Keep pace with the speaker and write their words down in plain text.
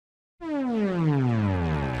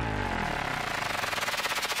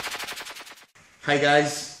Hi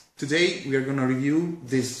guys, today we are going to review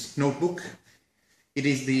this notebook. It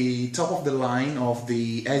is the top of the line of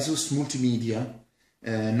the Asus multimedia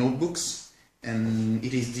notebooks, and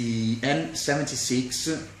it is the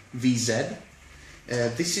N76VZ.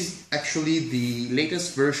 This is actually the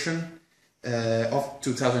latest version of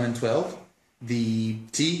 2012, the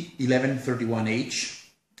T1131H.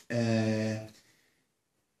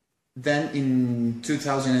 Then in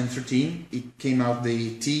 2013 it came out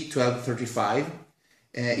the T1235.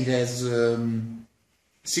 It has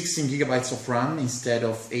 16 gigabytes of RAM instead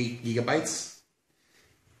of 8 gigabytes,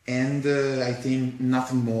 and I think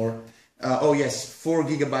nothing more. Oh yes, 4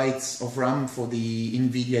 gigabytes of RAM for the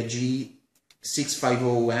NVIDIA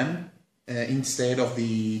G650M instead of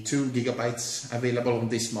the 2 gigabytes available on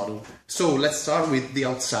this model. So let's start with the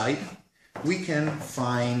outside. We can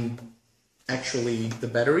find actually the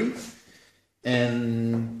battery,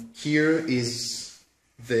 and here is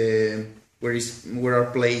where are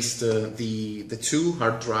placed the two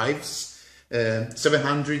hard drives,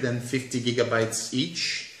 750 gigabytes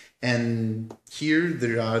each, and here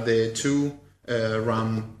there are the two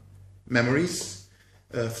RAM memories,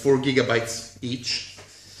 4 gigabytes each.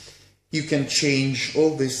 You can change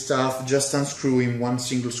all this stuff just unscrewing one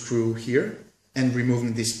single screw here and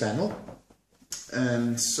removing this panel.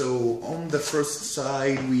 And so on the first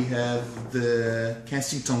side we have the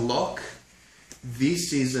Kensington lock.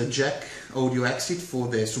 This is a jack audio exit for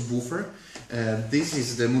the subwoofer. This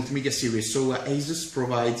is the multimedia series, so Asus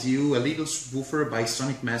provides you a little subwoofer by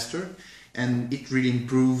Sonic Master, and it really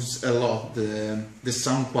improves a lot the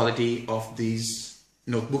sound quality of this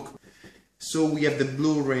notebook. So we have the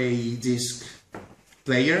Blu-ray disc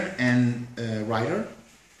player and writer,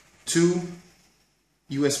 two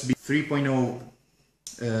USB 3.0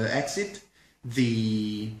 exit,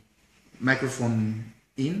 the microphone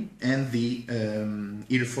in, and the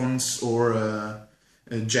earphones or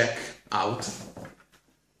jack out.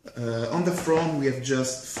 On the front we have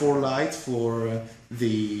just 4 lights for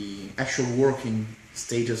the actual working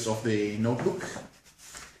status of the notebook.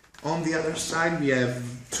 On the other side we have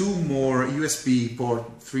 2 more USB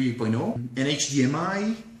port 3.0, an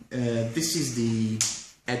HDMI, this is the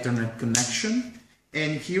Ethernet connection,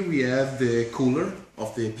 and here we have the cooler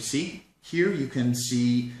of the PC. Here you can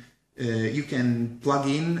see you can plug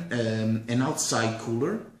in an outside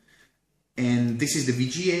cooler, and this is the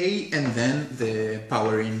VGA, and then the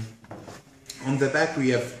power in. On the back we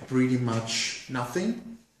have pretty much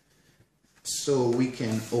nothing, so we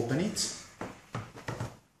can open it.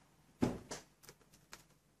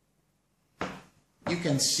 You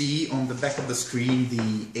can see on the back of the screen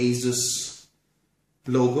the Asus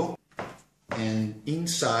logo, and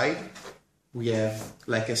inside we have,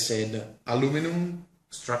 like I said, aluminum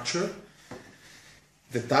structure,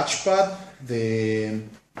 the touchpad, the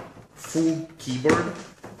full keyboard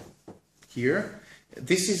here.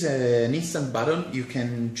 This is an instant button. You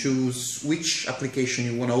can choose which application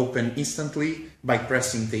you want to open instantly by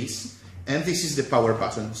pressing this, and this is the power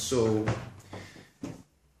button. So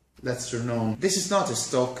let's turn on. This is not a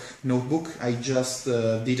stock notebook, I just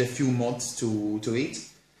did a few mods to it,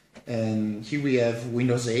 and here we have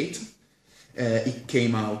Windows 8. It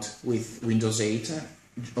came out with Windows 8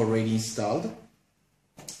 already installed,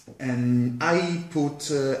 and I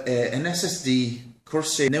put an SSD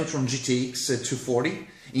Corsair Neutron GTX 240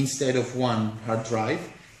 instead of one hard drive,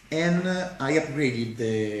 and I upgraded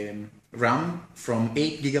the RAM from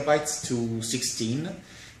 8 gigabytes to 16,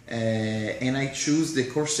 and I choose the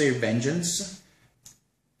Corsair Vengeance.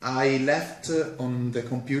 I left on the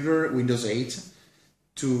computer Windows 8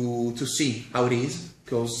 to see how it is,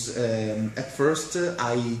 because at first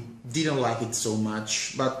I didn't like it so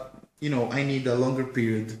much, but you know, I need a longer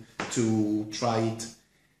period to try it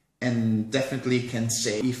and definitely can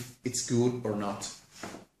say if it's good or not.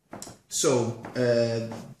 So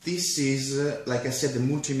this is, like I said, the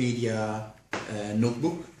multimedia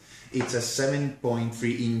notebook. It's a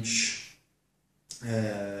 7.3 inch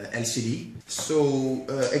LCD. So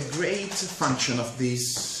a great function of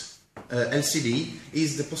this LCD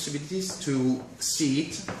is the possibilities to see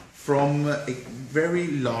it from a very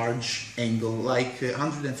large angle, like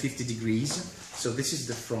 150 degrees. So this is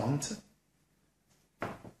the front,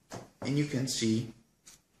 and you can see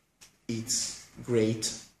it's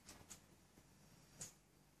great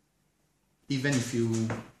even if you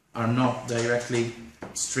are not directly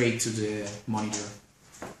straight to the monitor.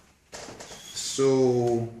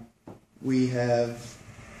 So we have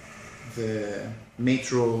the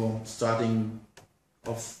Metro starting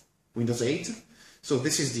of Windows 8. So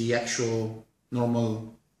this is the actual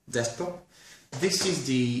normal desktop. This is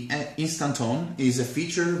the Instant On, is a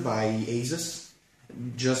feature by Asus.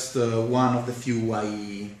 just one of the few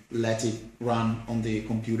I let it run on the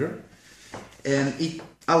computer, and it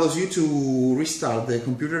allows you to restart the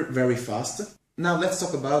computer very fast. Now let's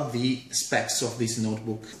talk about the specs of this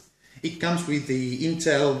notebook. It comes with the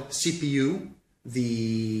Intel CPU,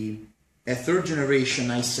 the third generation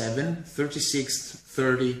i7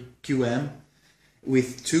 3630QM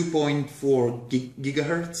with 2.4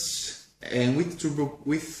 GHz, and with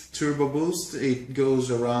turbo boost it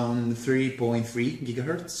goes around 3.3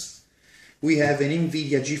 GHz. We have an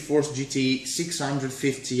NVIDIA GeForce GT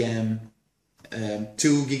 650M,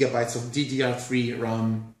 2 GB of DDR3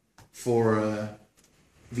 RAM for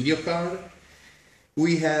video card.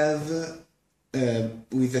 We have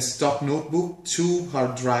with the stock notebook 2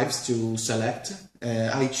 hard drives to select.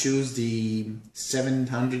 I choose the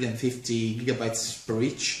 750 GB per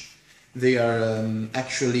each. They are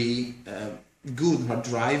actually good hard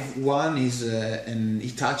drive. One is an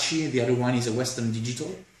Hitachi, the other one is a Western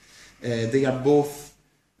Digital. They are both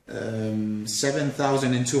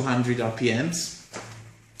 7,200 RPMs,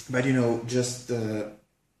 but you know, just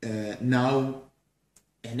now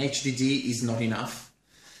an HDD is not enough,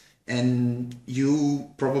 and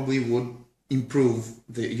you probably would improve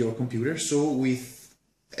your computer. So with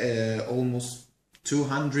almost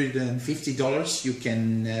 $250 you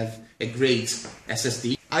can have a great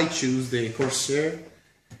SSD. I choose the Corsair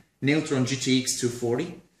Neutron GTX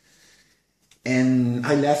 240, and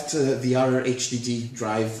I left the other HDD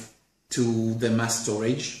drive to the mass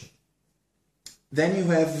storage. Then you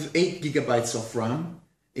have 8 GB of RAM.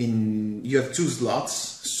 You have 2 slots,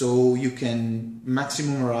 so you can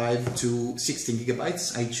maximum arrive to 16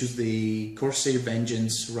 GB. I choose the Corsair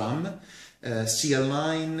Vengeance RAM,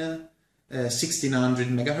 CL9, 1600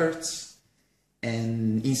 MHz,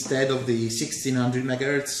 and instead of the 1600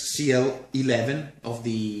 MHz, CL11 of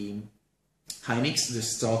the Hynix, the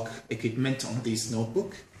stock equipment on this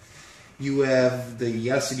notebook. You have the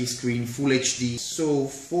LCD screen Full HD. So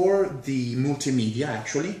for the multimedia,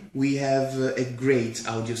 actually, we have a great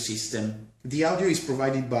audio system. The audio is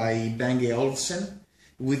provided by Bang & Olufsen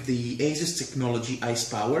with the Asus technology Ice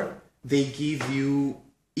Power. They give you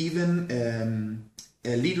even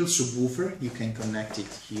a little subwoofer. You can connect it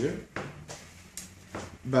here,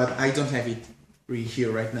 but I don't have it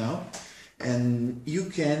here right now. And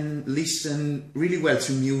you can listen really well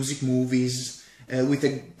to music, movies, with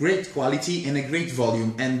a great quality and a great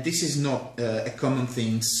volume, and this is not a common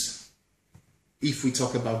thing if we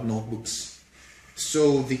talk about notebooks.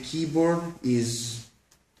 So the keyboard is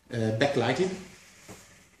backlighted,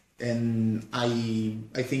 and I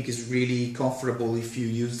think is really comfortable if you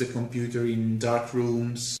use the computer in dark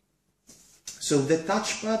rooms. So the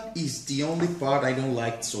touchpad is the only part I don't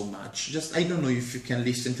like so much. Just, I don't know if you can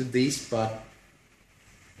listen to this, but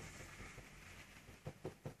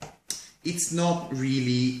it's not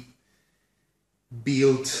really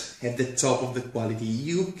built at the top of the quality.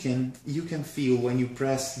 You can feel when you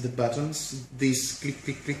press the buttons, this click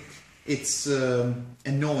click click. It's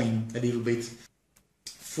annoying a little bit.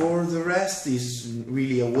 For the rest, is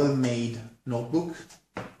really a well-made notebook.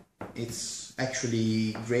 It's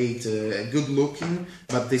actually great, good looking,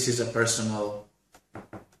 but this is a personal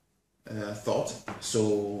thought.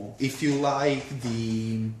 So if you like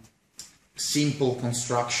the simple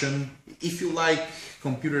construction, if you like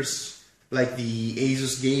computers like the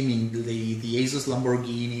Asus Gaming, the Asus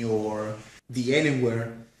Lamborghini or the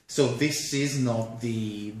Alienware, so this is not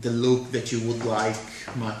the look that you would like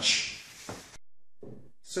much.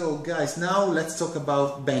 So guys, now let's talk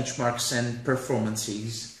about benchmarks and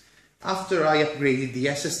performances. After I upgraded the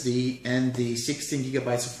SSD and the 16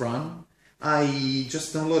 GB of RAM, I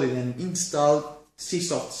just downloaded and installed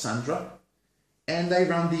Csoft Sandra, and I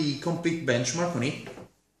ran the complete benchmark on it,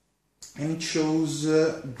 and it shows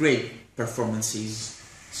great performances.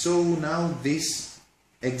 So now this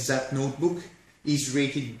exact notebook is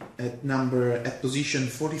rated at position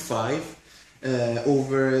 45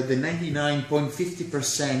 over the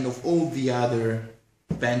 99.50% of all the other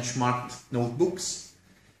benchmarked notebooks.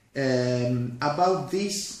 About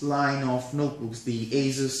this line of notebooks, the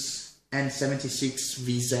Asus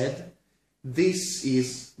N76VZ, this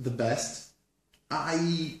is the best.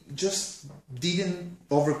 I just didn't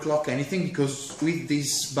overclock anything, because with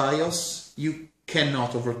this BIOS you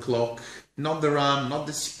cannot overclock, not the RAM, not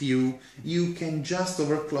the CPU. You can just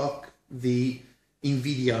overclock the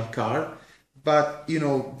NVIDIA card, but you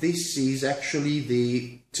know, this is actually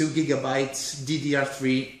the 2 GB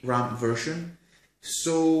DDR3 RAM version.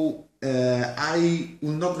 So I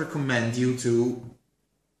will not recommend you to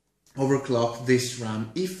overclock this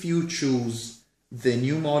RAM. If you choose the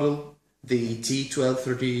new model, the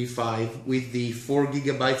T1235 with the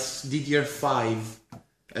 4GB DDR5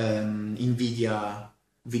 NVIDIA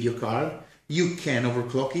video card, you can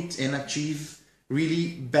overclock it and achieve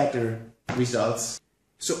really better results.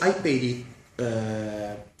 So I paid it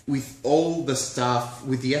with all the stuff,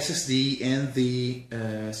 with the SSD and the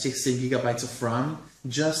 16GB of RAM,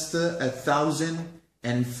 just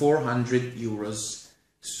 €1,400.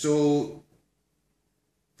 So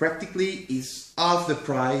practically is half the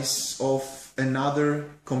price of another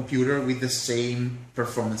computer with the same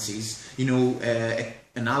performances. You know,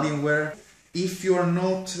 an Alienware. If you're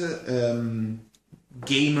not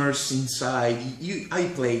gamers inside, I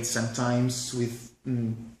played sometimes with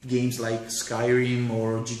games like Skyrim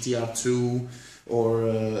or GTR2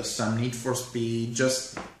 or some Need for Speed,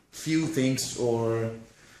 just few things, or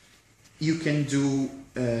you can do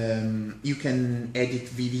you can edit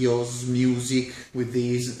videos, music with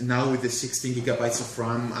these. Now with the 16GB of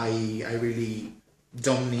RAM, I really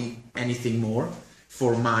don't need anything more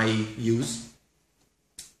for my use.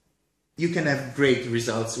 You can have great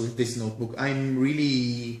results with this notebook. I'm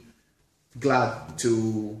really glad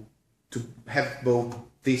to have both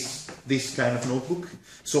this kind of notebook.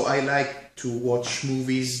 So I like to watch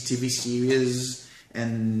movies, TV series,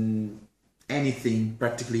 and anything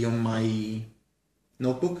practically on my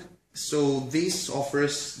notebook. So this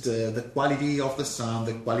offers the quality of the sound,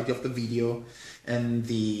 the quality of the video, and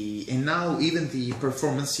now even the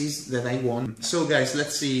performances that I want. So guys,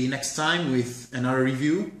 let's see next time with another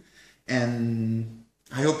review, and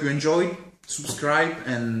I hope you enjoyed. Subscribe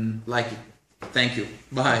and like it. Thank you.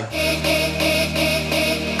 Bye.